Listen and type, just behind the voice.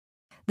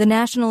The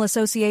National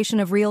Association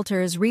of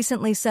Realtors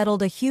recently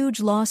settled a huge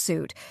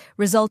lawsuit,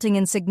 resulting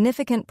in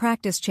significant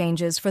practice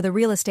changes for the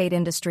real estate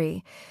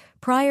industry.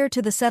 Prior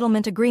to the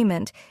settlement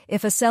agreement,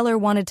 if a seller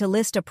wanted to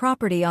list a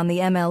property on the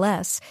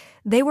MLS,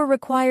 they were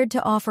required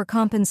to offer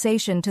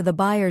compensation to the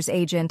buyer's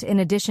agent in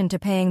addition to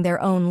paying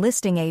their own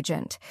listing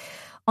agent.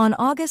 On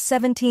August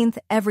 17th,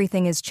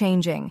 everything is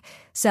changing.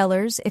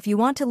 Sellers, if you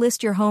want to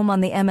list your home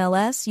on the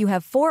MLS, you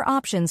have 4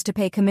 options to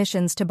pay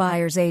commissions to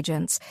buyer's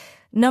agents.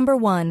 Number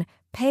 1,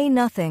 pay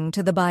nothing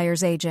to the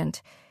buyer's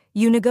agent.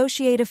 You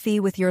negotiate a fee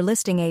with your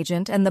listing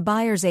agent, and the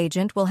buyer's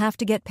agent will have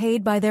to get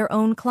paid by their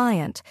own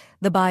client,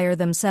 the buyer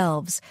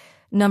themselves.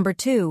 Number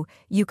 2,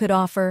 you could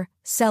offer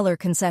seller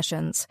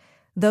concessions.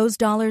 Those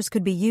dollars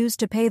could be used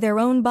to pay their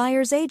own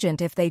buyer's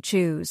agent if they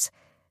choose.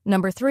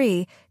 Number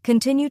 3,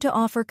 continue to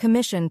offer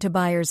commission to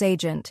buyer's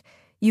agent.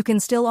 You can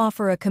still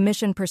offer a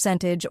commission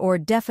percentage or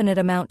definite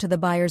amount to the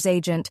buyer's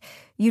agent.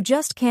 You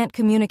just can't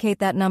communicate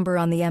that number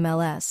on the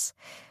MLS.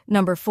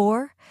 Number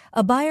 4,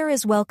 a buyer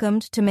is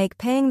welcomed to make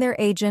paying their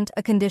agent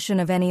a condition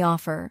of any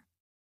offer.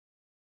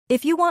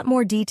 If you want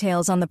more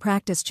details on the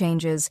practice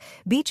changes,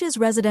 Beach's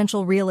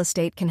Residential Real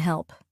Estate can help.